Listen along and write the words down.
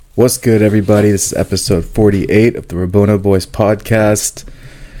What's good, everybody? This is episode 48 of the Rabona Boys podcast.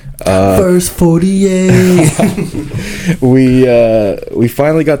 First 48. We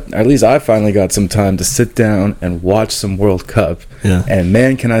finally got, or at least I finally got some time to sit down and watch some World Cup. Yeah. And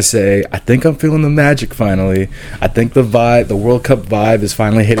man, can I say, I think I'm feeling the magic finally. I think the World Cup vibe is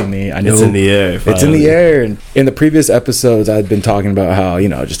finally hitting me. I know It's in the air. Finally. It's in the air. And in the previous episodes, I'd been talking about how, it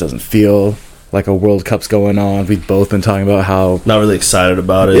just doesn't feel like a World Cup's going on. We've both been talking about how Not really excited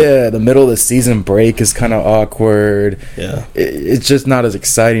about it. yeah, the middle of the season break is kind of awkward. Yeah. It's just not as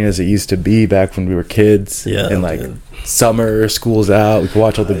exciting as it used to be back when we were kids. Yeah, and like man. summer, school's out, we could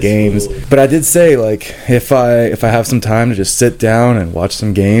watch all the High games. school. But I did say, like, if I have some time to just sit down and watch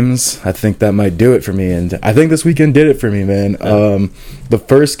some games, I think that might do it for me. And I think this weekend did it for me, man. Yeah. The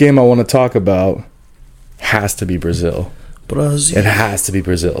first game I want to talk about has to be Brazil. Brazil. It has to be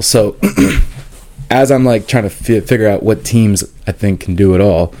Brazil. So as I'm like trying to figure out what teams I think can do it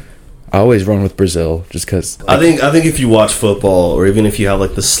all, I always run with Brazil just because. I think if you watch football, or even if you have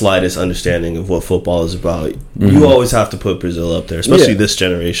like the slightest understanding of what football is about, you always have to put Brazil up there, especially Yeah. this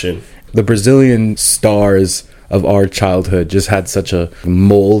generation. The Brazilian stars of our childhood just had such a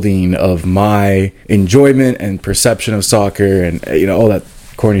molding of my enjoyment and perception of soccer and all that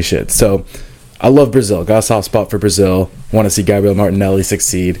corny shit. So I love Brazil. Got a soft spot for Brazil. Want to see Gabriel Martinelli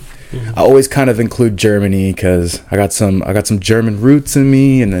succeed. I always kind of include Germany because I got some German roots in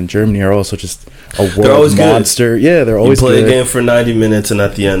me, and then Germany are also just a world always good. monster. Yeah, they're always You play good. a game for 90 minutes, and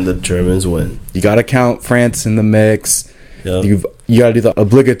at the end, the Germans win. You got to count France in the mix. Yeah. You got to do the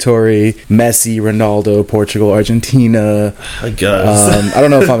obligatory Messi, Ronaldo, Portugal, Argentina. I guess. I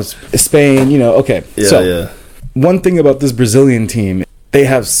don't know if I'm Spain. Okay. yeah, so yeah. one thing about this Brazilian team, they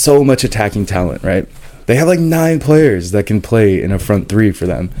have so much attacking talent, right? They have like 9 players that can play in a front three for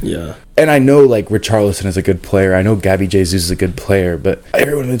them. Yeah. And I know like Richarlison is a good player. I know Gabby Jesus is a good player, but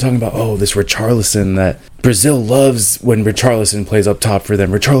everyone been talking about, this Richarlison that Brazil loves when Richarlison plays up top for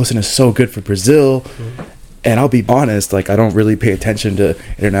them. Richarlison is so good for Brazil. And I'll be honest, like I don't really pay attention to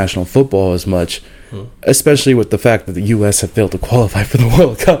international football as much, especially with the fact that the U.S. have failed to qualify for the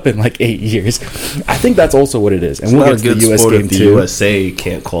World Cup in like 8 years. I think that's also what it is. And It's we'll not get a to good the U.S. sport game if the too. USA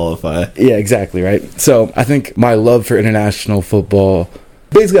can't qualify. Yeah, exactly, right? So I think my love for international football,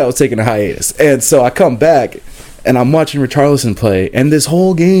 basically I was taking a hiatus. And so I come back and I'm watching Richarlison play. And this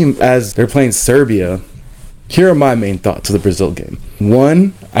whole game, as they're playing Serbia, here are my main thoughts of the Brazil game.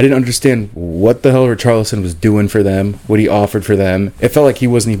 One, I didn't understand what the hell Richarlison was doing for them, what he offered for them. It felt like he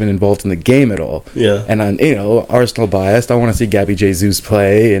wasn't even involved in the game at all. Yeah. And I'm, Arsenal biased. I want to see Gabby Jesus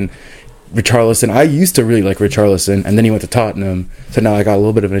play and Richarlison. I used to really like Richarlison, and then he went to Tottenham, so now I got a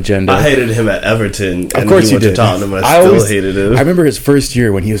little bit of an agenda. I hated him at Everton. Of course he you went did. to Tottenham, and I still hated him. I remember his first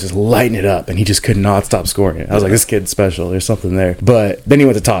year when he was just lighting it up, and he just could not stop scoring it. I was like, this kid's special. There's something there. But then he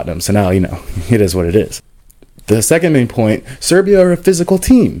went to Tottenham, so now, it is what it is. The second main point, Serbia are a physical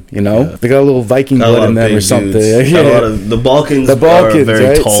team, They got a little Viking Got a lot blood in of them big or something. dudes. Got a lot of, the Balkans are a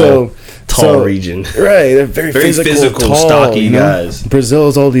very right? tall region. Right, they're very physical, tall, stocky guys.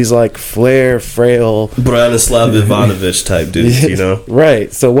 Brazil's all these like frail, Branislav Ivanovic type dudes,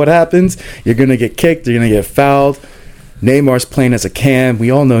 Right. So what happens? You're gonna get kicked. You're gonna get fouled. Neymar's playing as a cam.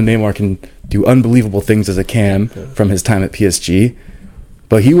 We all know Neymar can do unbelievable things as a cam from his time at PSG.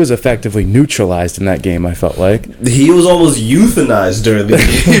 But he was effectively neutralized in that game, I felt like. He was almost euthanized during the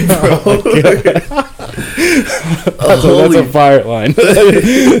game, bro. That's a fire line.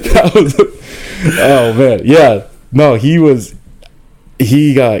 Oh, man. Yeah. No,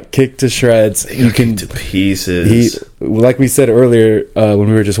 he got kicked to shreds. Kicked to pieces. Like we said earlier, when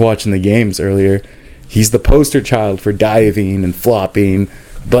we were just watching the games earlier, he's the poster child for diving and flopping.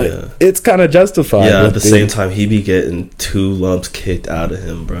 But it's kind of justified. Yeah, at the same time, he be getting 2 lumps kicked out of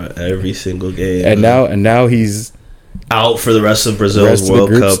him, bro, every single game. And now he's out for the rest of Brazil's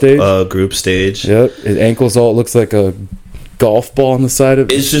World Cup group stage. Yep, his ankle's all looks like a golf ball on the side of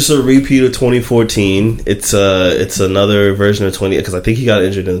it. It's just a repeat of 2014. It's another version of 20, because I think he got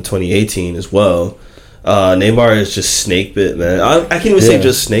injured in 2018 as well. Neymar is just snake bit, man. I can't even say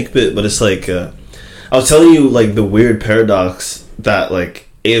just snake bit, but it's like I was telling you, like, the weird paradox that, like,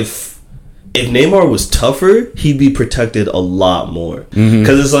 if Neymar was tougher, he'd be protected a lot more.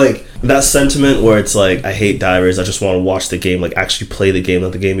 Because it's like that sentiment where it's like, I hate divers, I just want to watch the game, like actually play the game,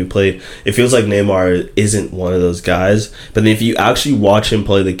 not the game he played. It feels like Neymar isn't one of those guys. But then if you actually watch him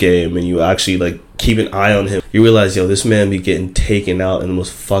play the game and you actually like keep an eye on him, you realize, this man be getting taken out in the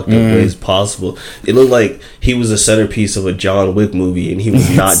most fucked up ways possible. It looked like he was a centerpiece of a John Wick movie, and he was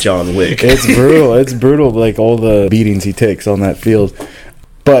not John Wick. It's brutal. It's brutal, like all the beatings he takes on that field.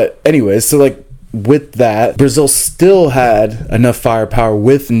 But anyways, so like with that, Brazil still had enough firepower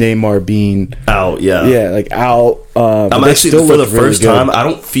with Neymar being out. Out. I'm actually, for the first time, I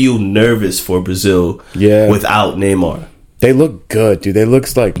don't feel nervous for Brazil without Neymar. They look good, dude. It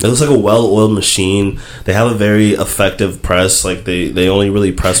looks like a well-oiled machine. They have a very effective press. Like they only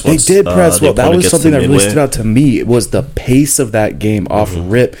really press once. They did press well. That was something that really stood out to me. It was the pace of that game off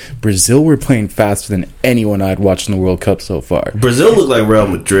rip. Brazil were playing faster than anyone I'd watched in the World Cup so far. Brazil looked like Real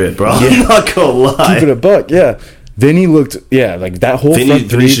Madrid, bro. I'm not gonna lie. Keep it a buck, yeah. Vinny looked, like that whole front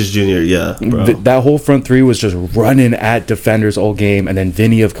three. Vinicius Jr., bro. That whole front three was just running at defenders all game. And then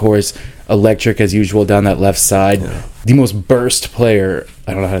Vinny, of course, electric as usual down that left side. Yeah. The most burst player.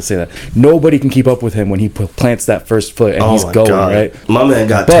 I don't know how to say that. Nobody can keep up with him when he plants that first foot and he's going, right? My man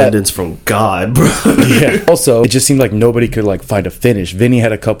got tendons from God, bro. Also, it just seemed like nobody could find a finish. Vinny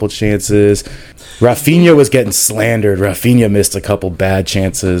had a couple chances. Rafinha was getting slandered. Rafinha missed a couple bad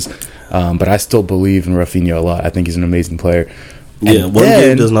chances. But I still believe in Rafinha a lot. I think he's an amazing player. Yeah, one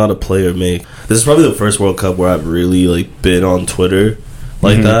game does not a player make. This is probably the first World Cup where I've really been on Twitter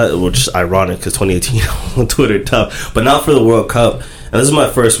like that, which is ironic because 2018 on Twitter tough, but not for the World Cup. And this is my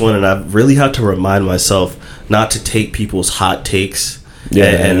first one, and I've really had to remind myself not to take people's hot takes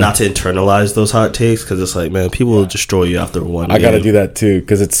and not to internalize those hot takes, because it's like, man, people will destroy you after one game. I gotta do that too,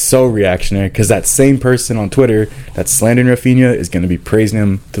 because it's so reactionary, because that same person on Twitter that's slandering Rafinha is going to be praising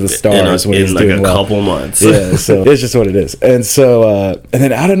him to the stars when he's doing well. Couple months. So it's just what it is. And so and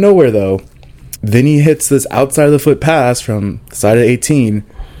then out of nowhere though, Vinny hits this outside of the foot pass from the side of 18.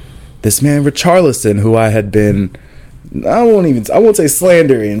 This man Richarlison, who I had been, I won't say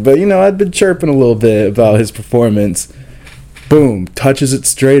slandering, but I'd been chirping a little bit about his performance. Boom, touches it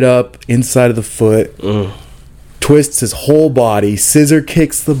straight up inside of the foot, twists his whole body, scissor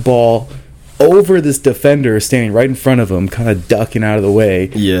kicks the ball over this defender standing right in front of him, kind of ducking out of the way.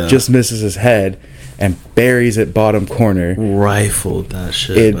 Just misses his head and buries it bottom corner. Rifled that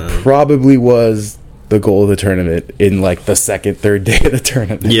shit. It probably was the goal of the tournament in the second, third day of the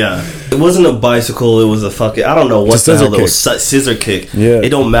tournament. Yeah, it wasn't a bicycle. It was a fucking, I don't know what the hell it was. Scissor kick. Yeah, it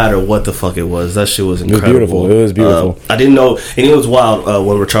don't matter what the fuck it was. That shit was incredible. It was beautiful. I didn't know, and it was wild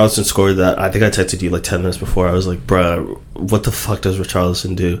when Richarlison scored that. I think I texted you 10 minutes before. I was like, bruh, what the fuck does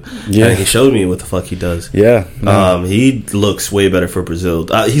Richarlison do? Yeah, and he showed me what the fuck he does. Yeah, he looks way better for Brazil.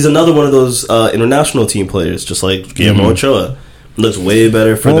 He's another one of those international team players, just like Guillermo Ochoa. Looks way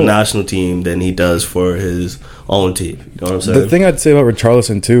better for the national team than he does for his own team. You know what I'm saying? The thing I'd say about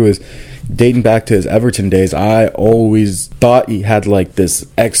Richarlison too is, dating back to his Everton days, I always thought he had this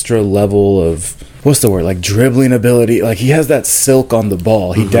extra level of, what's the word, dribbling ability. He has that silk on the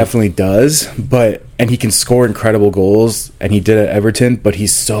ball. He definitely does, and he can score incredible goals, and he did at Everton, but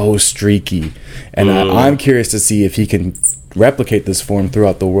he's so streaky. And I'm curious to see if he can replicate this form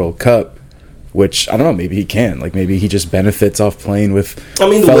throughout the World Cup. Which, I don't know, maybe he can. Maybe he just benefits off playing with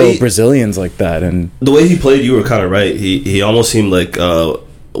fellow Brazilians like that. And the way he played, you were kind of right. He almost seemed like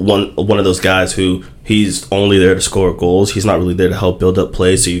one of those guys who he's only there to score goals. He's not really there to help build up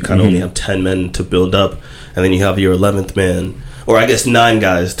play. So you kind of only have 10 men to build up. And then you have your 11th man, or I guess 9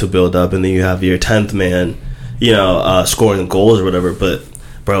 guys to build up. And then you have your 10th man, scoring goals or whatever. But,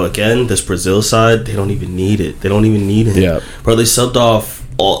 bro, again, this Brazil side, they don't even need it. They don't even need him. Yeah. Bro, they subbed off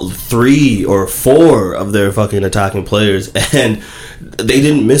 3 or 4 of their fucking attacking players, and they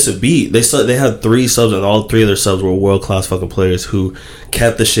didn't miss a beat. They had 3 subs, and all 3 of their subs were world class fucking players who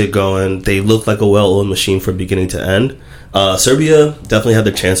kept the shit going. They looked like a well-oiled machine from beginning to end. Serbia definitely had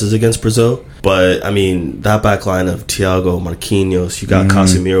their chances against Brazil, but I mean, that back line of Thiago, Marquinhos, you got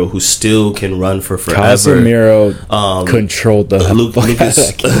Casemiro, who still can run for forever. Casemiro controlled the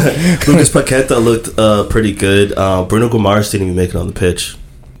Lucas Paqueta looked pretty good. Bruno Guimaraes didn't even make it on the pitch.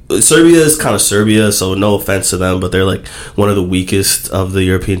 Serbia is kind of Serbia, so no offense to them, but they're one of the weakest of the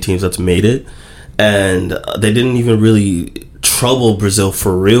European teams that's made it, and they didn't even really trouble Brazil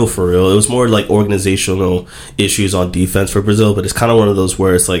for real. It was more organizational issues on defense for Brazil, but it's kind of one of those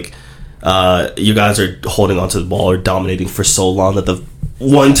where it's you guys are holding onto the ball or dominating for so long that the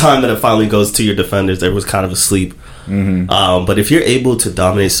one time that it finally goes to your defenders, everyone's kind of asleep. But if you're able to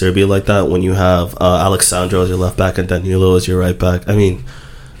dominate Serbia like that, when you have Alexandro as your left back and Danilo as your right back, I mean,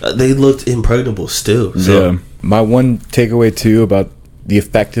 they looked impregnable still. So. Yeah. My one takeaway too about the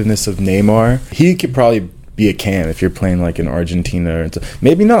effectiveness of Neymar, he could probably be a cam if you're playing in Argentina, or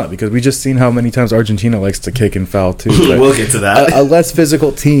maybe not, because we just seen how many times Argentina likes to kick and foul too. We'll get to that. A less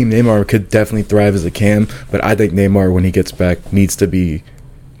physical team, Neymar could definitely thrive as a cam, but I think Neymar, when he gets back, needs to be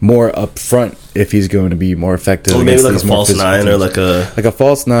more up front if he's going to be more effective. Or maybe like a false nine or like a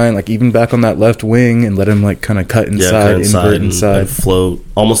false nine, like even back on that left wing and let him like kind of cut inside, invert inside, and float,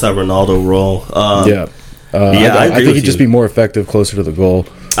 almost that Ronaldo role. I think he'd just be more effective closer to the goal.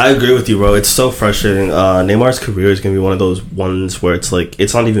 I agree with you, bro. It's so frustrating. Neymar's career is going to be one of those ones where it's like,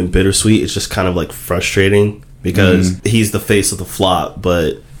 it's not even bittersweet. It's just kind of like frustrating because he's the face of the flop,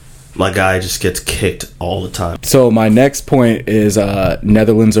 but my guy just gets kicked all the time. So my next point is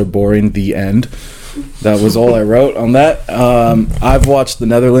Netherlands are boring, the end. That was all I wrote on that. I've watched the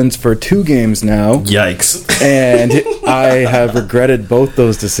Netherlands for 2 games now. Yikes. And I have regretted both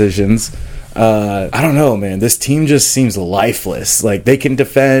those decisions. I don't know, man. This team just seems lifeless. Like, they can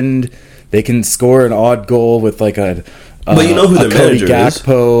defend, they can score an odd goal with like but you know who the Cody manager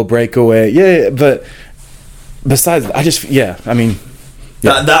Gakpo breakaway. Yeah, but besides, to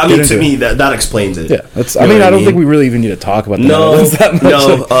me, that explains it. Yeah, I don't think we really even need to talk about the Netherlands that much.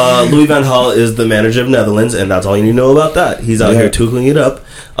 No, Louis van Gaal is the manager of Netherlands, and that's all you need to know about that. He's out here tootling it up.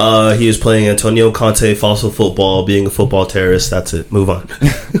 He is playing Antonio Conte fossil football, being a football terrorist. That's it. Move on.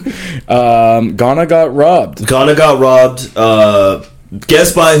 Ghana got robbed.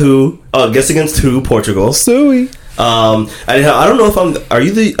 Guess by who? Guess against who? Portugal. Suey. I don't know if am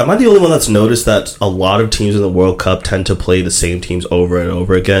I the only one that's noticed that a lot of teams in the World Cup tend to play the same teams over and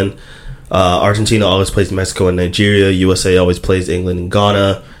over again? Argentina always plays Mexico and Nigeria. USA always plays England and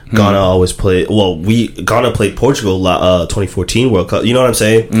Ghana. Ghana always play. Ghana played Portugal 2014 World Cup. You know what I'm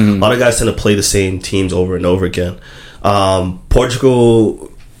saying? A lot of guys tend to play the same teams over and over again. Portugal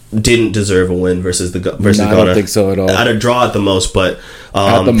didn't deserve a win versus Ghana. I don't think so at all. At a draw at the most, but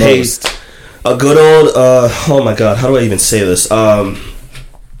at the most. A good old, oh my god, how do I even say this?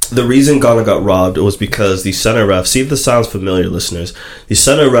 The reason Ghana got robbed was because the center ref, see if this sounds familiar, listeners. The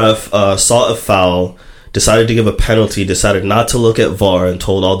center ref saw a foul, decided to give a penalty, decided not to look at VAR, and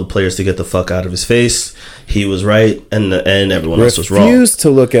told all the players to get the fuck out of his face. He was right, and everyone else was wrong. Refused to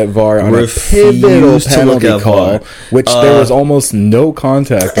look at VAR on a pivotal penalty call, which there was almost no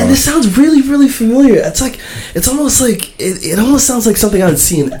contact on. And this sounds really, really familiar. It almost sounds like something I'd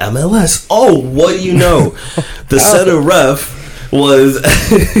see in MLS. Oh, what do you know? The center ref was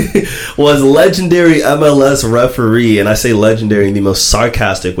legendary MLS referee, and I say legendary in the most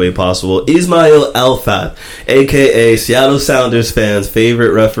sarcastic way possible, Ismail Elfath, aka Seattle Sounders fans'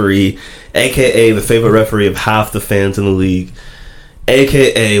 favorite referee, aka the favorite referee of half the fans in the league,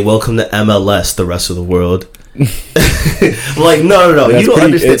 aka welcome to MLS, the rest of the world. Like, no, you don't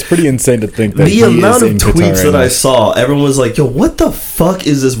understand. It's pretty insane to think that the amount of tweets that I saw, everyone was like, yo, what the fuck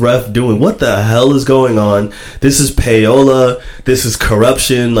is this ref doing? What the hell is going on? This is payola, this is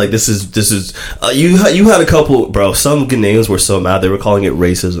corruption, like this is you had a couple, bro, some Ghanaians were so mad they were calling it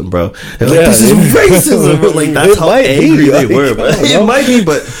racism, bro. They're like, this is racism, bro. Like, that's how angry they were, bro. It might be,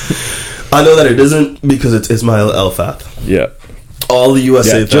 but I know that it isn't, because it's Ismail Elfath. Yeah. All the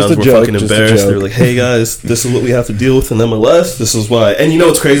USA fans were fucking embarrassed. They were like, hey guys, this is what we have to deal with in MLS. This is why. And you know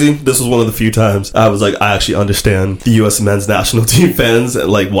what's crazy? This was one of the few times I was like, I actually understand the US men's national team fans and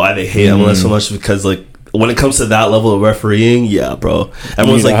like why they hate MLS so much, because like when it comes to that level of refereeing, yeah, bro.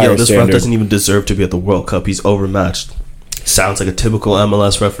 Everyone's like, yo, this ref doesn't even deserve to be at the World Cup. He's overmatched. Sounds like a typical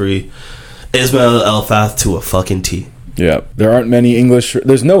MLS referee. Ismail Elfath to a fucking T. Yeah, there's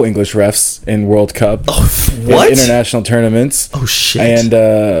no English refs in World Cup. Oh, what? International tournaments. Oh shit. And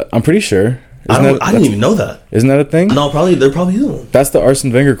I'm pretty sure. I didn't even know that. Isn't that a thing? No, they're probably doing. That's the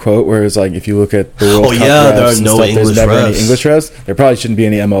Arsene Wenger quote, where it's like, if you look at the World Cup there are no English refs. Any English refs. There probably shouldn't be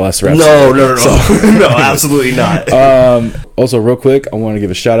any MLS refs. No, no, absolutely not. Also, real quick, I want to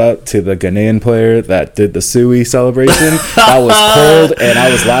give a shout out to the Ghanaian player that did the Suey celebration. That was cold, and I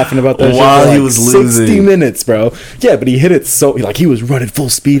was laughing about that while shit for he was 60 losing. minutes, bro. Yeah, but he hit it so he was running full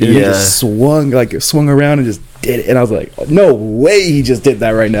speed, and he just swung around and just did it. And I was like, no way he just did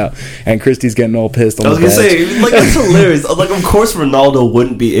that right now. And Christie's getting all pissed on the bench. I was gonna say, like, that's hilarious. Like, of course Ronaldo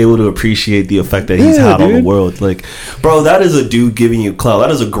wouldn't be able to appreciate the effect that he's had on the world. Like, bro, that is a dude giving you clout. That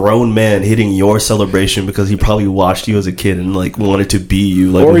is a grown man hitting your celebration because he probably watched you as a kid and like wanted to be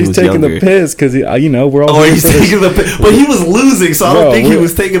you. Like, or when he's he was taking younger. the piss because we're all. Or he's taking the piss, but he was losing, so I don't think he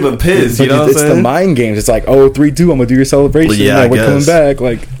was taking the piss. You know, what I'm saying? It's the mind games. It's like, 3-2, I'm gonna do your celebration. Yeah, we're coming back.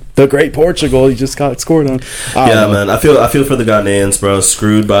 Like, the great Portugal, you just got scored on. Man, I feel for the Ghanaians, bro.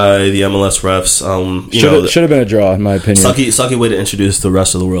 Screwed by the MLS refs. Should have been a draw, in my opinion. Sucky way to introduce the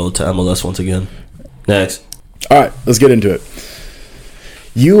rest of the world to MLS once again. Next. All right, let's get into it.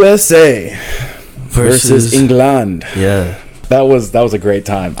 USA versus England. Yeah, that was a great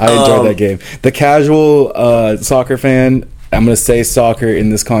time. I enjoyed that game. The casual soccer fan I'm going to say soccer in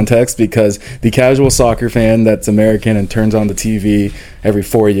this context because the casual soccer fan that's American and turns on the TV every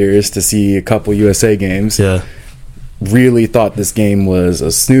 4 years to see a couple USA games really thought this game was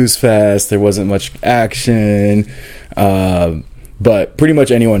a snooze fest. There wasn't much action. But pretty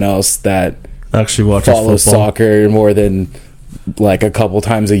much anyone else that actually watches follows soccer more than like a couple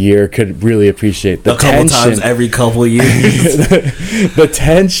times a year could really appreciate the tension. A couple times every couple years. the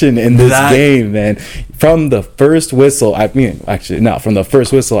tension in this game, man. From the first whistle, from the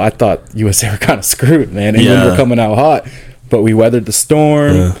first whistle, I thought USA were kind of screwed, man. England were coming out hot, but we weathered the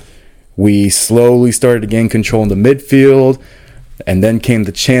storm. Yeah. We slowly started to gain control in the midfield, and then came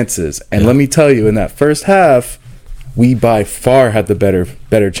the chances. And let me tell you, in that first half, we by far had the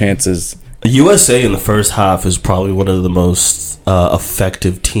better chances. USA in the first half is probably one of the most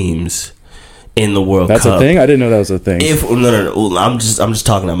effective teams in the World Cup. That's a thing? I didn't know that was a thing. No. I'm just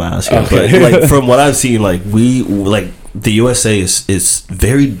talking out my ass here. Okay. But like from what I've seen, the USA is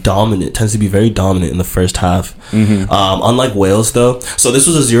very dominant, tends to be very dominant in the first half. Mm-hmm. Unlike Wales, though. So this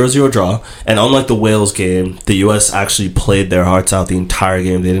was a 0-0 draw. And unlike the Wales game, the US actually played their hearts out the entire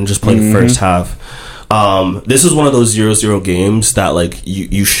game. They didn't just play the first half. This is one of those 0-0 games that like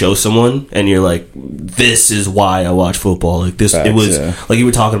you show someone and you're like, this is why I watch football. Like this, it was like you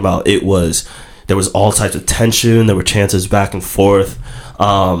were talking about. There was all types of tension. There were chances back and forth.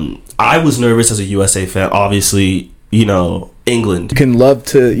 I was nervous as a USA fan. Obviously, England. You can love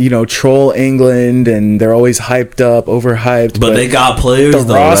to, troll England, and they're always hyped up, overhyped. But they got players,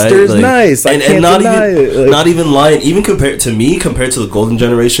 the roster's nice. I can't deny it. Not even lying. Even compared to the golden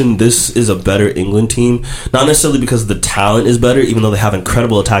generation, this is a better England team. Not necessarily because the talent is better, even though they have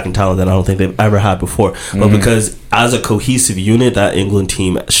incredible attacking talent that I don't think they've ever had before. But because as a cohesive unit, that England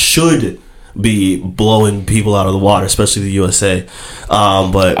team should be blowing people out of the water, especially the USA.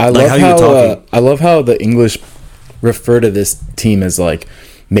 But I love how the English refer to this team as like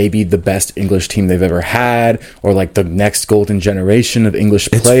maybe the best English team they've ever had, or like the next golden generation of English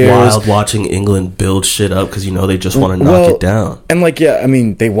players. It's wild watching England build shit up because they just want to knock it down. And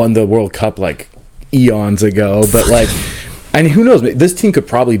they won the World Cup like eons ago, but like, and who knows? This team could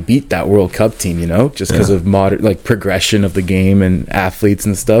probably beat that World Cup team, just because of modern progression of the game and athletes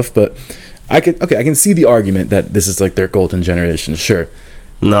and stuff. But I can see the argument that this is like their golden generation, sure.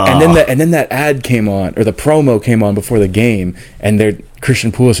 No. And then that ad came on, or the promo came on before the game, and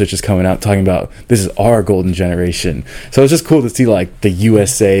Christian Pulisic is coming out talking about this is our golden generation. So it's just cool to see like the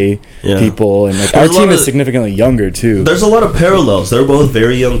USA people, and like our team is significantly younger too. There's a lot of parallels. They're both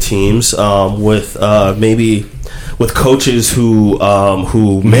very young teams with coaches who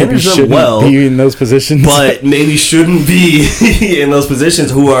manage them well, be in those positions, but maybe shouldn't be in those positions.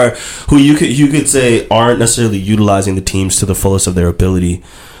 Who you could say aren't necessarily utilizing the teams to the fullest of their ability.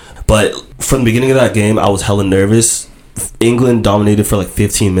 But from the beginning of that game, I was hella nervous. England dominated for like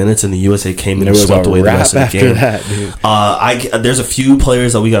 15 minutes, and the USA came in and swept away the rest of the game. There's a few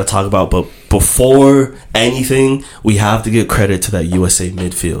players that we got to talk about, but before anything, we have to give credit to that USA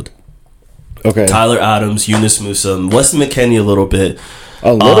midfield. Okay. Tyler Adams, Yunus Musah, Weston McKennie a little bit.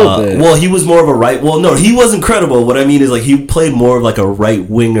 A little bit. Well, he was more of a right. Well, no, he was incredible. What I mean is, like, he played more of like a right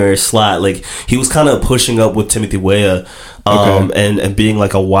winger slot. Like, he was kind of pushing up with Timothy Weah, and being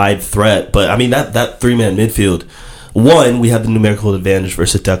like a wide threat. But I mean, that 3-man midfield. One, we had the numerical advantage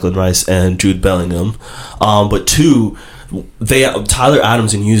versus Declan Rice and Jude Bellingham. But two, Tyler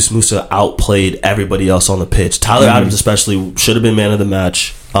Adams and Yunus Musah outplayed everybody else on the pitch. Tyler Adams especially should have been man of the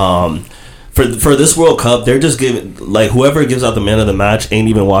match. For this World Cup, they're just giving, like, whoever gives out the man of the match ain't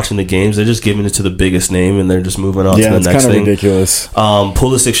even watching the games. They're just giving it to the biggest name, and they're just moving on to the next thing. Yeah, it's kind of ridiculous.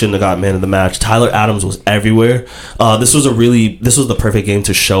 Pulisic shouldn't have got man of the match. Tyler Adams was everywhere. This was the perfect game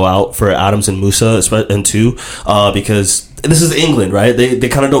to show out for Adams and Musah, and two, because this is England, right? They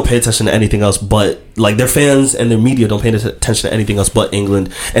kind of don't pay attention to anything else, but like their fans and their media don't pay attention to anything else but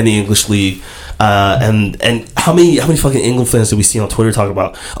England and the English league. And how many fucking England fans did we see on Twitter talking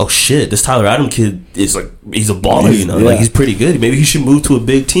about, oh shit, this Tyler Adams kid is like, he's a baller, like he's pretty good. Maybe he should move to a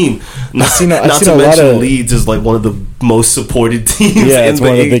big team. Not to mention Leeds is like one of the most supported teams. Yeah, it's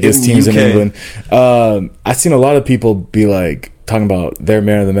one of the biggest teams in England. I've seen a lot of people be like talking about their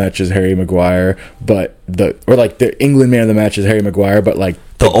man of the match is Harry Maguire, but the England man of the match is Harry Maguire, but like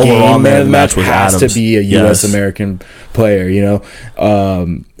the overall man of the match has Adams. To be a U.S. American player,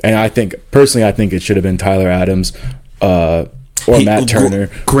 and I think it should have been Tyler Adams or Matt Turner.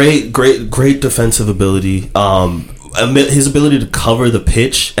 Great defensive ability. his ability to cover the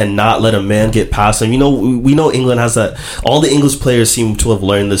pitch and not let a man get past him. You know, we know England has that. All the English players seem to have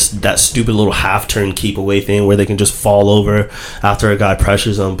learned that stupid little half turn keep away thing where they can just fall over after a guy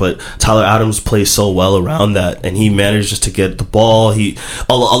pressures them. But Tyler Adams plays so well around that, and he manages to get the ball.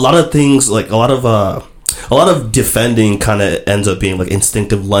 A lot of things, like a lot of defending kind of ends up being like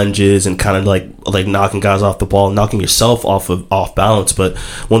instinctive lunges and kind of like knocking guys off the ball, knocking yourself off balance. But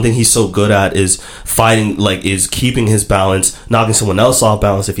one thing he's so good at is fighting, like is keeping his balance, knocking someone else off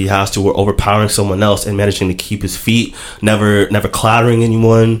balance if he has to, or overpowering someone else and managing to keep his feet, never clattering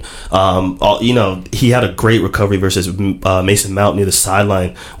anyone. You know, he had a great recovery versus Mason Mount near the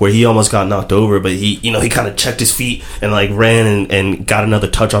sideline where he almost got knocked over, but he kind of checked his feet and like ran and got another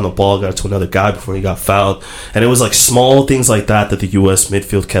touch on the ball, got to another guy before he got fouled. And it was like small things like that the U.S.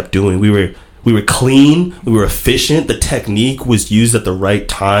 midfield kept doing. We were clean, we were efficient, the technique was used at the right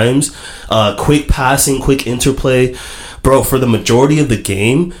times, quick passing, quick interplay. Bro, for the majority of the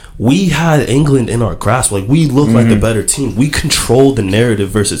game, we had England in our grasp. Like, we looked like the better team. We controlled the narrative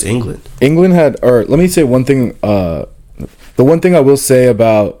versus England. England had, or let me say one thing, the one thing I will say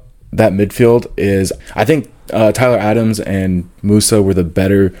about that midfield is I think Tyler Adams and Musa were the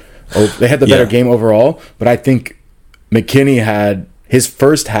better. They had the better game overall, but I think McKennie had his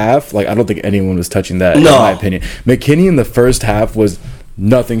first half. Like, I don't think anyone was touching that, in my opinion. McKennie in the first half was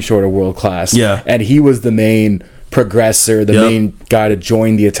nothing short of world class. Yeah, and he was the main progressor, the main guy to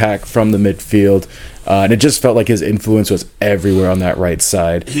join the attack from the midfield. And it just felt like his influence was everywhere on that right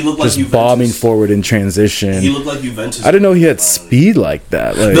side. He looked just like Juventus. Bombing forward in transition. He looked like Juventus. I didn't know he had speed like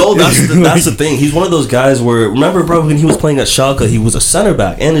that. Like, no, that's the thing. He's one of those guys where, remember, bro, when he was playing at Schalke, he was a center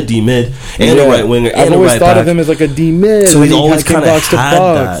back and a D mid and a right winger. I've always thought of him as like a D mid. So he's always kind of box to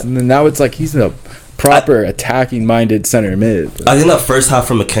box, and then now it's like he's a proper attacking minded center mid. I think that first half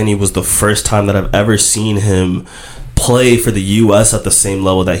from McKennie was the first time that I've ever seen him play for the U.S. at the same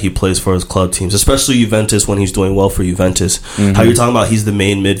level that he plays for his club teams, especially Juventus when he's doing well for Juventus. How you're talking about he's the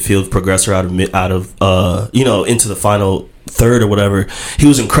main midfield progressor out of into the final third or whatever. He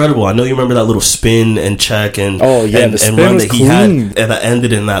was incredible. I know you remember that little spin and check and and run that he had, and that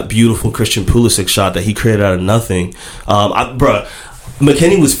ended in that beautiful Christian Pulisic shot that he created out of nothing.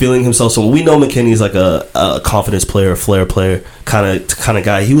 McKennie was feeling himself. So we know McKennie's like a confidence player, a flair player kind of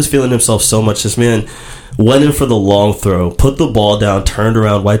guy. He was feeling himself so much. This man went in for the long throw, put the ball down, turned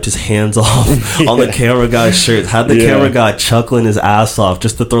around, wiped his hands off on the camera guy's shirt, had the camera guy chuckling his ass off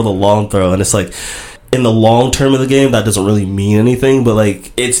just to throw the long throw. And it's like, in the long term of the game, that doesn't really mean anything, but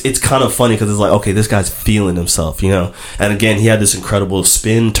like it's kind of funny because it's like, okay, this guy's feeling himself, you know. And again, he had this incredible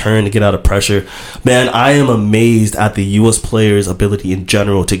spin turn to get out of pressure. Man, I am amazed at the U.S. players' ability in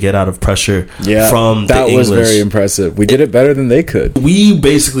general to get out of pressure from the English. That was very impressive. We did it better than they could. We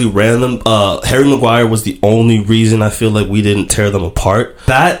basically ran them. Harry Maguire was the only reason I feel like we didn't tear them apart.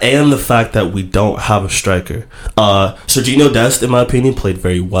 That and the fact that we don't have a striker. Sergiño Dest, in my opinion, played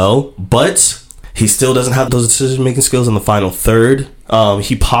very well, but he still doesn't have those decision-making skills in the final third.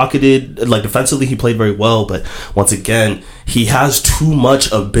 He pocketed, like defensively, he played very well, but once again, he has too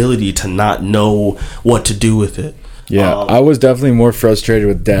much ability to not know what to do with it. Yeah, I was definitely more frustrated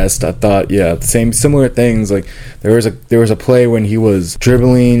with Dest. I thought, similar things. Like there was a play when he was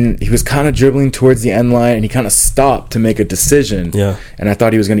dribbling. He was kind of dribbling towards the end line, and he kind of stopped to make a decision. Yeah, and I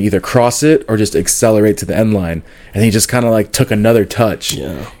thought he was going to either cross it or just accelerate to the end line, and he just kind of like took another touch.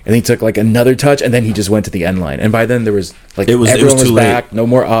 Yeah, and he took like another touch, and then he just went to the end line. And by then there was like everyone was back, no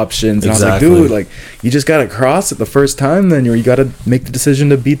more options. And exactly. I was like, dude, like you just got to cross it the first time, then you got to make the decision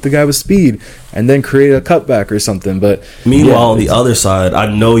to beat the guy with speed, and then create a cutback or something. But meanwhile, on the other side,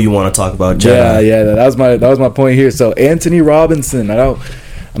 I know you want to talk about Jedi. Yeah, that was my point here. So Anthony Robinson, I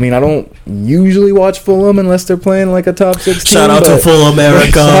don't usually watch Fulham unless they're playing like a top 6 team. Shout out to Fulham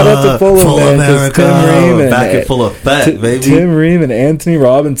America. Shout out to Fulham America. Tim Ream back in full effect, baby. Tim Ream and Anthony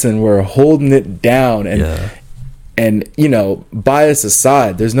Robinson were holding it down, and you know, bias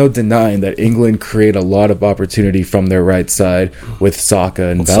aside, there's no denying that England create a lot of opportunity from their right side with Saka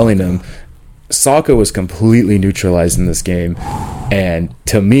and Bellingham. Saka was completely neutralized in this game, and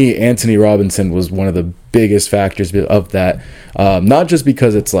to me, Anthony Robinson was one of the biggest factors of that. Not just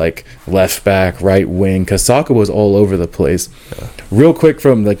because it's like left back, right wing, because Saka was all over the place. Real quick,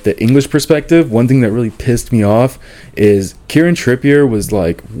 from like the English perspective, one thing that really pissed me off is Kieran Trippier was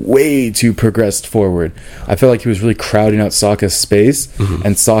like way too progressed forward. I felt like he was really crowding out Saka's space,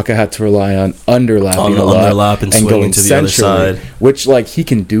 and Saka had to rely on underlapping a lot and going to the other side. which like he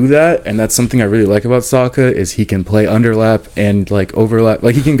can do that, and that's something I really like about Saka is he can play underlap and like overlap,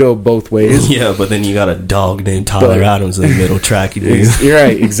 like he can go both ways. Yeah, but then you got a dog named Tyler Adams in the middle track. You're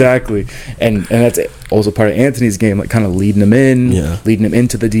right, exactly, and that's also part of Antony's game, like kind of leading him in, leading him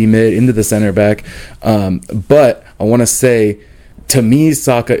into the D mid, into the center back. But I want to say, to me,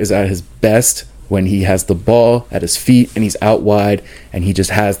 Saka is at his best when he has the ball at his feet and he's out wide and he just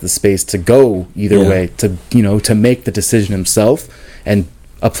has the space to go either way, to to make the decision himself. And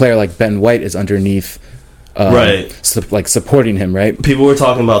a player like Ben White is underneath, like supporting him, right? People were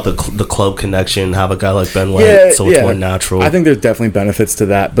talking about the club connection, have a guy like Ben White, so it's more natural. I think there's definitely benefits to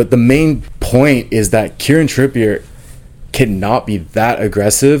that, but the main point is that Kieran Trippier cannot be that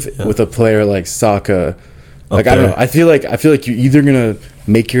aggressive with a player like Saka. Like, I don't know. I feel like you're either gonna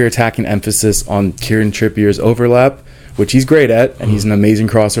make your attacking emphasis on Kieran Trippier's overlap, which he's great at, and he's an amazing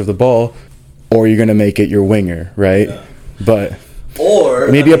crosser of the ball, or you're gonna make it your winger, right? Yeah. But or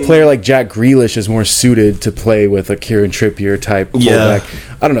maybe a player like Jack Grealish is more suited to play with a Kieran Trippier type fullback.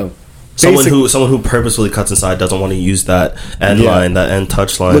 I don't know. Someone who purposefully cuts inside, doesn't want to use that end line, that end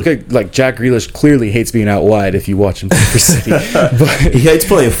touch line. Look at like Jack Grealish clearly hates being out wide if you watch him play for City. But he hates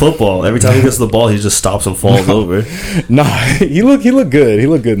playing football. Every time he gets the ball, he just stops and falls over. Nah, he looked good. He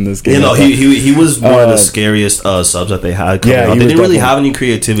looked good in this game. He was one of the scariest subs that they had. They didn't really have any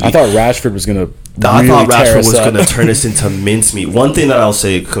creativity. I thought Rashford was gonna. I thought Rashford was going to turn us into mincemeat. One thing that I'll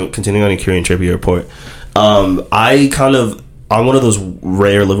say, continuing on the Kieran Trippier report, I'm one of those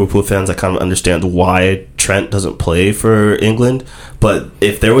rare Liverpool fans that kind of understand why Trent doesn't play for England. But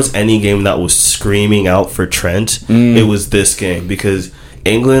if there was any game that was screaming out for Trent, it was this game. Because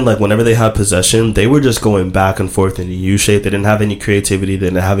England, like whenever they had possession, they were just going back and forth in a U-shape. They didn't have any creativity. They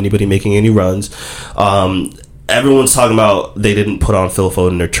didn't have anybody making any runs. Everyone's talking about they didn't put on Phil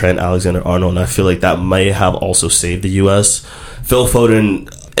Foden or Trent Alexander-Arnold, and I feel like that may have also saved the U.S. Phil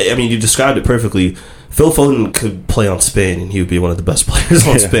Foden, I mean, you described it perfectly. Phil Foden could play on Spain, and he would be one of the best players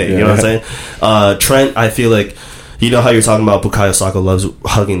on Spain. You know what I'm saying? Trent, I feel like, you know how you're talking about Bukayo Saka loves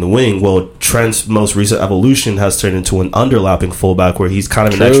hugging the wing? Well, Trent's most recent evolution has turned into an underlapping fullback where he's kind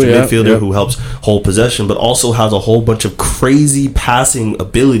of an extra midfielder who helps hold possession, but also has a whole bunch of crazy passing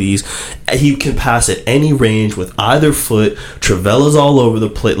abilities. He can pass at any range with either foot. Trevella's all over the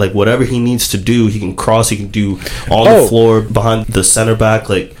place. Like, whatever he needs to do, he can cross, he can do on the floor, behind the center back,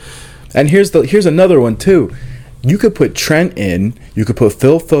 like... And here's another one too. You could put Trent in. You could put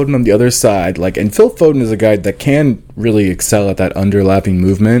Phil Foden on the other side. And Phil Foden is a guy that can really excel at that underlapping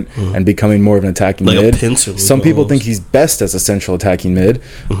movement and becoming more of an attacking mid. Some people think he's best as a central attacking mid.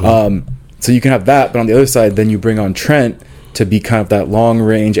 So you can have that, but on the other side, then you bring on Trent to be kind of that long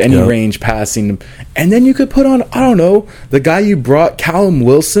range, range passing. And then you could put on, I don't know, the guy you brought, Callum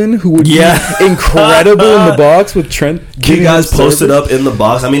Wilson, who would be incredible in the box with Trent. You guys posted up in the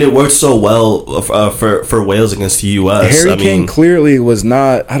box. I mean, it worked so well for Wales against the U.S. Harry Kane clearly was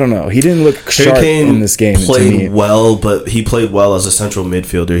not, I don't know, he didn't look sharp in this game. He played well, but he played well as a central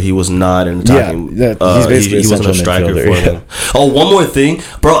midfielder. He was not an attacking. He's basically he wasn't a striker for them. Oh, one more thing.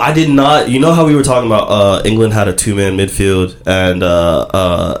 Bro, I did not, you know how we were talking about England had a two-man midfield, and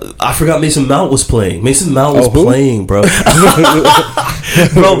I forgot Mason Mount was playing. Mason Mount was playing, bro.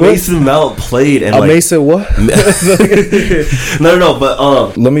 Bro, Mason Mount played, and Mason what? no,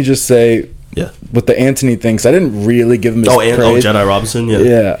 but let me just say, with the Antony thing, because I didn't really give him his praise. Jedi Robinson,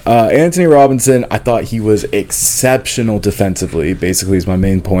 Anthony Robinson, I thought he was exceptional defensively, basically is my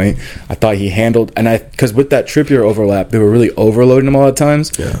main point. I thought he handled, because with that Trippier overlap, they were really overloading him a lot of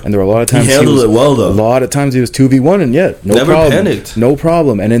times, and there were a lot of times he handled it well, though. A lot of times he was 2v1, and never panicked. No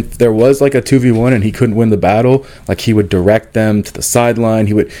problem. And if there was like a 2v1 and he couldn't win the battle, like he would direct them to the sideline.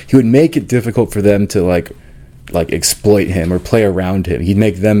 He would make it difficult for them to like exploit him or play around him. He'd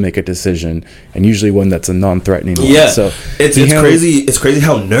make them make a decision, and usually one that's a non-threatening one. Yeah, so it's crazy. It's crazy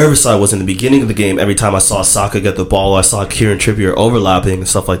how nervous I was in the beginning of the game. Every time I saw Saka get the ball, I saw Kieran Trippier overlapping and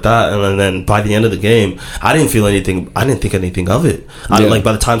stuff like that. And then by the end of the game, I didn't feel anything. I didn't think anything of it. By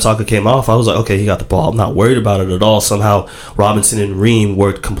the time Saka came off, I was like, okay, he got the ball. I'm not worried about it at all. Somehow Robinson and Ream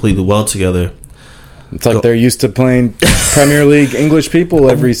worked completely well together. It's like they're used to playing Premier League English people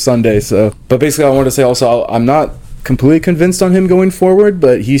every Sunday. So, but basically, I wanted to say also, I'm not completely convinced on him going forward,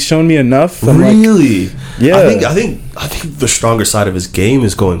 but he's shown me enough. Really? I think the stronger side of his game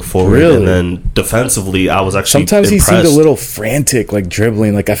is going forward, and then defensively, I was actually sometimes impressed. He seemed a little frantic, like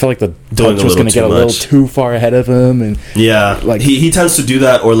dribbling. Like I felt like the touch was going to get a little too far ahead of him, and like he tends to do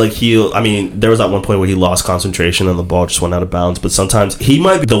that, or like there was at one point where he lost concentration and the ball just went out of bounds. But sometimes he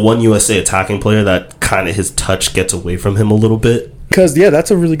might be the one USA attacking player that kind of his touch gets away from him a little bit. Because, yeah, that's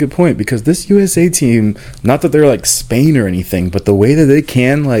a really good point. Because this USA team, not that they're like Spain or anything, but the way that they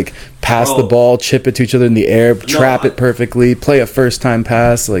can like pass the ball, chip it to each other in the air, trap it perfectly, play a first time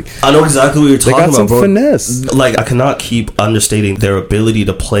pass. Like, I know exactly what you're talking about. They got some bro. finesse. Like, I cannot keep understating their ability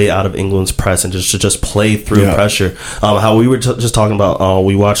to play out of England's press and just play through pressure. How we were just talking about,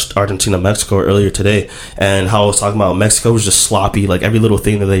 we watched Argentina Mexico earlier today, and how I was talking about Mexico was just sloppy. Like, every little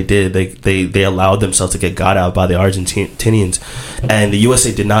thing that they did, they allowed themselves to get got out by the Argentinians, and the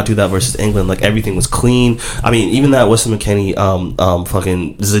USA did not do that versus England. Like, everything was clean. I mean, even that Weston McKennie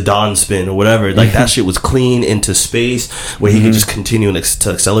fucking Zidane spin or whatever, like that shit was clean into space where he could just continue to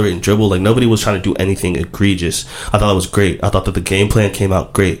accelerate and dribble. Like, nobody was trying to do anything egregious. I thought it was great. I thought that the game plan came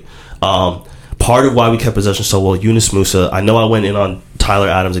out great. Part of why we kept possession so well, Yunus Musa, I know I went in on Tyler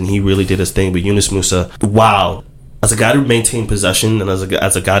Adams and he really did his thing, but Yunus Musa, wow. As a guy to maintain possession and as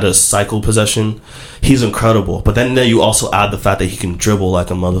a guy to cycle possession, he's incredible. But then you also add the fact that he can dribble like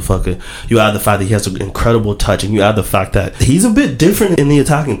a motherfucker. You add the fact that he has an incredible touch, and you add the fact that he's a bit different in the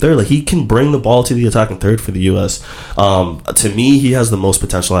attacking third. Like, he can bring the ball to the attacking third for the U.S. To me, he has the most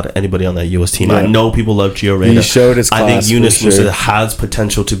potential out of anybody on that U.S. team. Yeah. I know people love Gio Reyna. He showed his class. I think Yunus Musa has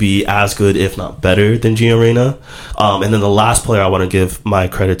potential to be as good, if not better, than Gio Reyna. And then the last player I want to give my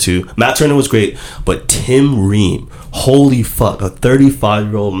credit to, Matt Turner was great, but Tim Ream. Holy fuck, a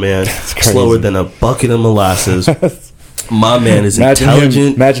 35-year-old man, slower than a bucket of molasses. My man is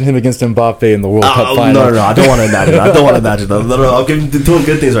intelligent. Imagine him against Mbappe in the World Cup final. No, I don't want to imagine that. No, I'm doing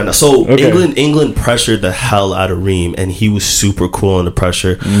good things right now. So, England pressured the hell out of Ream, and he was super cool under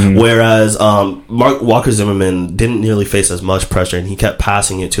pressure. Whereas Mark Walker Zimmerman didn't nearly face as much pressure, and he kept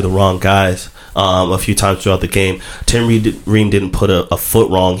passing it to the wrong guys a few times throughout the game. Tim Ream didn't put a foot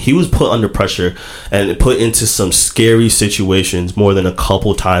wrong. He was put under pressure and put into some scary situations more than a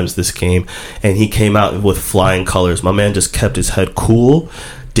couple times this game, and he came out with flying colors. My man just kept his head cool,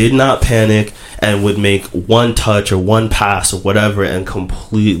 did not panic, and would make one touch or one pass or whatever and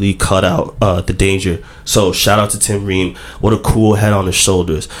completely cut out the danger. So shout out to Tim Ream. What a cool head on his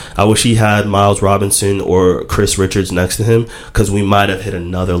shoulders. I wish he had Miles Robinson or Chris Richards next to him, because we might have hit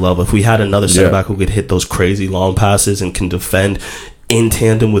another level. If we had another center back who could hit those crazy long passes and can defend in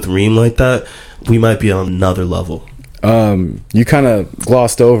tandem with Ream like that, we might be on another level. You kind of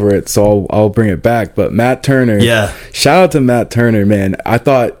glossed over it, so I'll bring it back. But Matt Turner, shout out to Matt Turner, man. I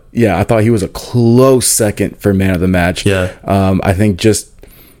thought he was a close second for man of the match. I think just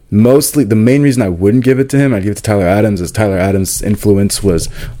mostly the main reason I wouldn't give it to him, I'd give it to Tyler Adams, is Tyler Adams' influence was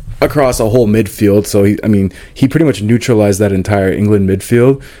across a whole midfield. So he pretty much neutralized that entire England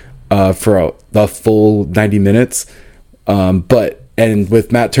midfield for the full 90 minutes. And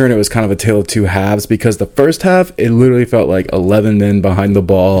with Matt Turner, it was kind of a tale of two halves, because the first half, it literally felt like 11 men behind the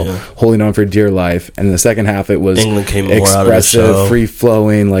ball, holding on for dear life. And in the second half, it was England came more expressive,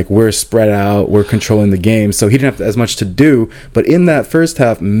 free-flowing, like we're spread out, we're controlling the game. So he didn't have as much to do. But in that first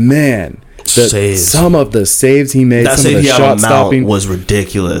half, man, some of the saves he made, that some of the shot stopping was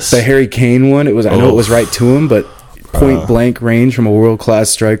ridiculous. The Harry Kane one, I know it was right to him, but point-blank range from a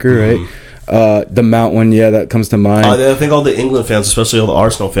world-class striker, right? The Mount one, that comes to mind. I think all the England fans, especially all the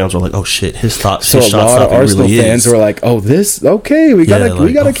Arsenal fans, were like, "Oh shit, his shot a lot of Arsenal really fans were like, "Oh, we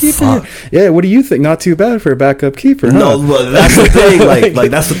gotta keep him." Yeah, what do you think? Not too bad for a backup keeper, huh? No, but that's the thing.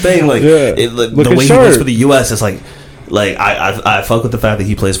 That's the thing. The way he plays for the US is like I fuck with the fact that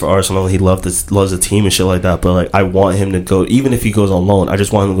he plays for Arsenal. He loves the team and shit like that. But I want him to go, even if he goes on loan, I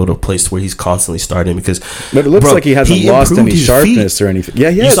just want him to go to a place where he's constantly starting, because. But it looks like he hasn't lost any sharpness or anything. Yeah.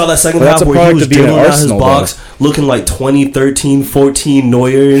 You saw that second half where he was dribbling out his box, looking like 2013, 14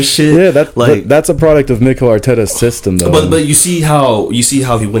 Neuer and shit. Yeah, that's a product of Mikel Arteta's system, though. But you see how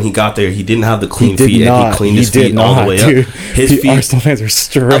when he got there, he didn't have the clean feet, and he cleaned his feet all the way up. His feet. Arsenal fans were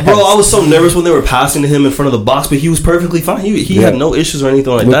stressed. Bro, I was so nervous when they were passing to him in front of the box, but he was perfectly fine. He had no issues or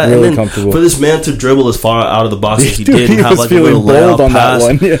anything like that. Really, and then for this man to dribble as far out of the box as he did, and he have was a little layout on pass,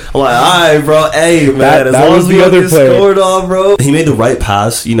 that one. I'm like, all right, bro, hey man, as long as we don't get scored on, bro. He made the right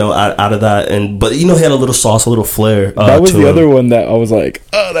pass, out of that, but he had a little sauce, a little flair. That was the other one that I was like,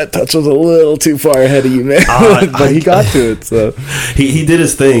 oh, that touch was a little too far ahead of you, man. But he got to it, so he did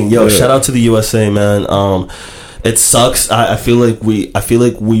his thing. Shout out to the USA, man. It sucks. I feel like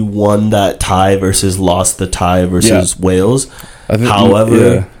we won that tie versus lost the tie versus Wales.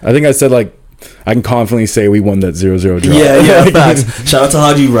 However, I think I said I can confidently say we won that 0-0 draw. Yeah, facts. Shout out to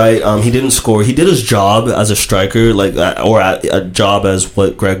Haji Wright. He didn't score. He did his job as a striker, or a job as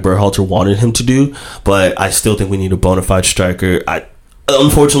what Greg Berhalter wanted him to do. But I still think we need a bona fide striker.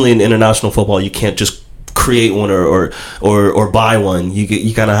 Unfortunately, in international football, you can't just create one or buy one.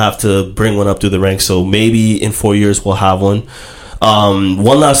 You kind of have to bring one up through the ranks. So maybe in 4 years we'll have one.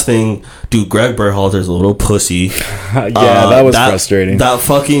 One last thing, dude. Greg Berhalter's a little pussy. That was frustrating. That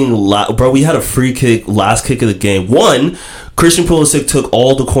fucking bro. We had a free kick, last kick of the game. One, Christian Pulisic took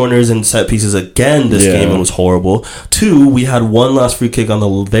all the corners and set pieces again this game and was horrible. Two, we had one last free kick on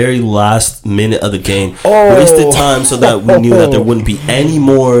the very last minute of the game. Wasted time so that we knew that there wouldn't be any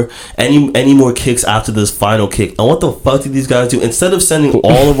more kicks after this final kick. And what the fuck did these guys do? Instead of sending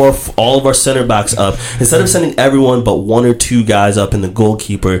all of our center backs up, instead of sending everyone but one or two guys up in the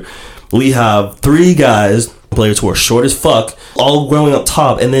goalkeeper, we have three players who are short as fuck, all growing up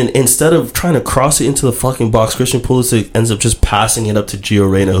top, and then instead of trying to cross it into the fucking box, Christian Pulisic ends up just passing it up to Gio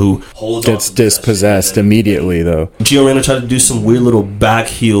Reyna, who gets dispossessed immediately, though. Gio Reyna tried to do some weird little back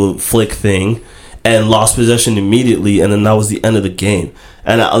heel flick thing and lost possession immediately, and then that was the end of the game.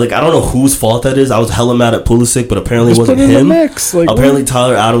 And I don't know whose fault that is. I was hella mad at Pulisic, but apparently it wasn't him. Apparently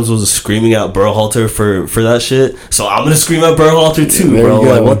Tyler Adams was screaming at Berhalter for that shit. So I'm gonna scream at Berhalter too, bro.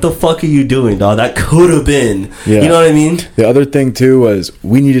 Like, what the fuck are you doing, dog? That could have been. You know what I mean? The other thing too was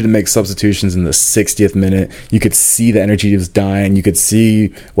we needed to make substitutions in the 60th minute. You could see the energy was dying. You could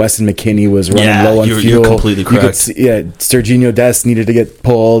see Weston McKennie was running low on fuel. You're completely correct. You could see, Serginho Dest needed to get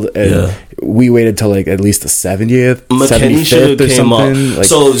pulled, and we waited till like at least the 70th, McKennie should have came up. Like,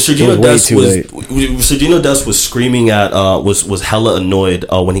 so Serginho Dest was screaming at was hella annoyed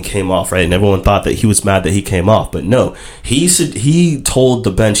when he came off, right? And everyone thought that he was mad that he came off, but no, he told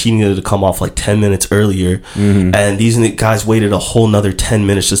the bench he needed to come off like 10 minutes earlier, and these guys waited a whole nother 10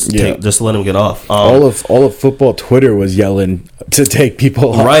 minutes just to let him get off. All of football Twitter was yelling to take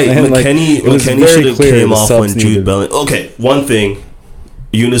people off. Right, McKennie should have came off when Jude Bellingham. Okay, one thing,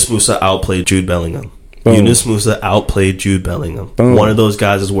 Yunus Musah outplayed Jude Bellingham. Boom. Yunus Musah outplayed Jude Bellingham. Boom. One of those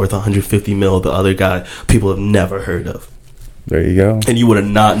guys is worth 150 mil. The other guy, people have never heard of. There you go. And you would have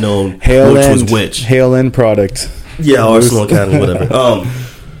not known was which. Hail end product. Yeah, Arsenal Academy, whatever.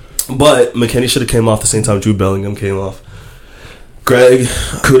 But McKennie should have came off the same time Jude Bellingham came off. Greg,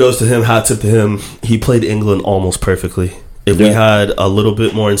 kudos to him, hat tip to him. He played England almost perfectly. If we had a little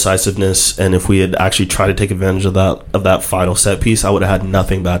bit more incisiveness, and if we had actually tried to take advantage of that final set piece, I would have had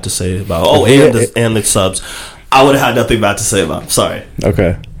nothing bad to say about. And the subs, I would have had nothing bad to say about. Sorry.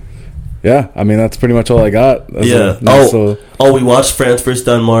 Okay. Yeah, I mean that's pretty much all I got. We watched France versus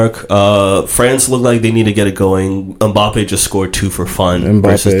Denmark. France looked like they need to get it going. Mbappe just scored 2 for fun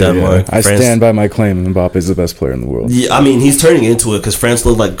versus Denmark. I stand by my claim. Mbappe's the best player in the world. Yeah, I mean he's turning into it because France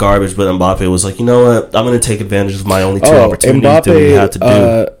looked like garbage, but Mbappe was like, you know what? I'm going to take advantage of my only 2 opportunities Mbappe, that we had to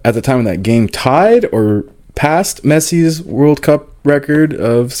do. At the time of that game, tied or passed Messi's World Cup record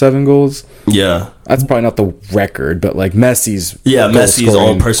of 7 goals. Yeah. That's probably not the record, but like Messi's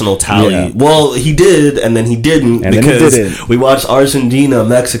own personal tally. Yeah. Well, he did, and then he didn't, because we watched Argentina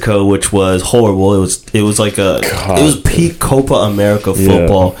Mexico, which was horrible. It was like it was peak Copa America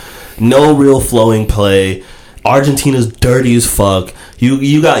football. No real flowing play. Argentina's dirty as fuck.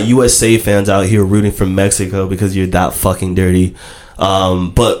 You got USA fans out here rooting for Mexico because you're that fucking dirty.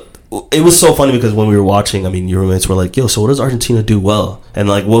 But it was so funny because when we were watching, I mean, your roommates were like, yo, so what does Argentina do well? And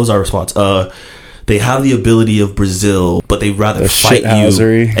like, what was our response? They have the ability of Brazil, but they'd rather fight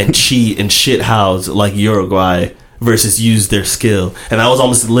you and cheat and shithouse like Uruguay versus use their skill. And that was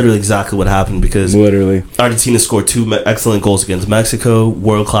almost literally exactly what happened, because Argentina scored 2 excellent goals against Mexico,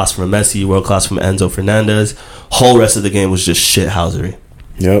 world class from Messi, world class from Enzo Fernandez. Whole rest of the game was just shithousery.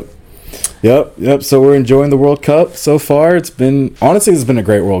 Yep. So we're enjoying the World Cup so far. It's been a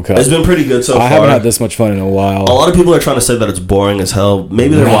great World Cup. It's been pretty good so far. I haven't had this much fun in a while. A lot of people are trying to say that it's boring as hell.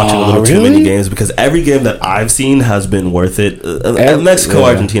 Maybe they're watching a little too many games, because every game that I've seen has been worth it. Mexico,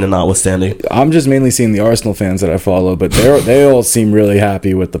 Argentina notwithstanding. I'm just mainly seeing the Arsenal fans that I follow, but they all seem really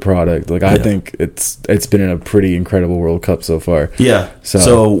happy with the product. Like I think it's been a pretty incredible World Cup so far. Yeah.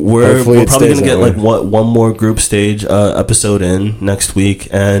 So we're probably gonna get like one more group stage episode in next week,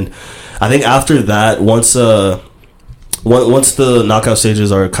 and I think after that, once the knockout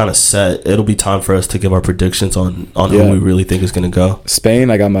stages are kind of set, it'll be time for us to give our predictions on who we really think is going to go.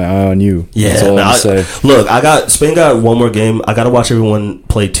 Spain, I got my eye on you. Yeah, that's all I'm saying. Look, Spain got one more game. I got to watch everyone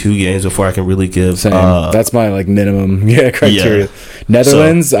play 2 games before I can really give. That's my like minimum criteria. Yeah.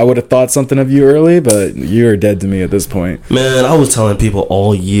 Netherlands, I would have thought something of you early, but you're dead to me at this point. Man, I was telling people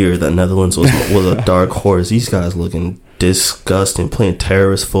all year that Netherlands was a dark horse. These guys looking disgusting, playing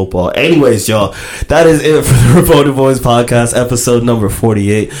terrorist football. Anyways, y'all, that is it for the Reported Boys podcast, episode number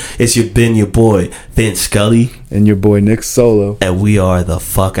 48. It's your boy Vince Scully, and your boy Nick Solo, and we are the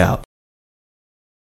fuck out.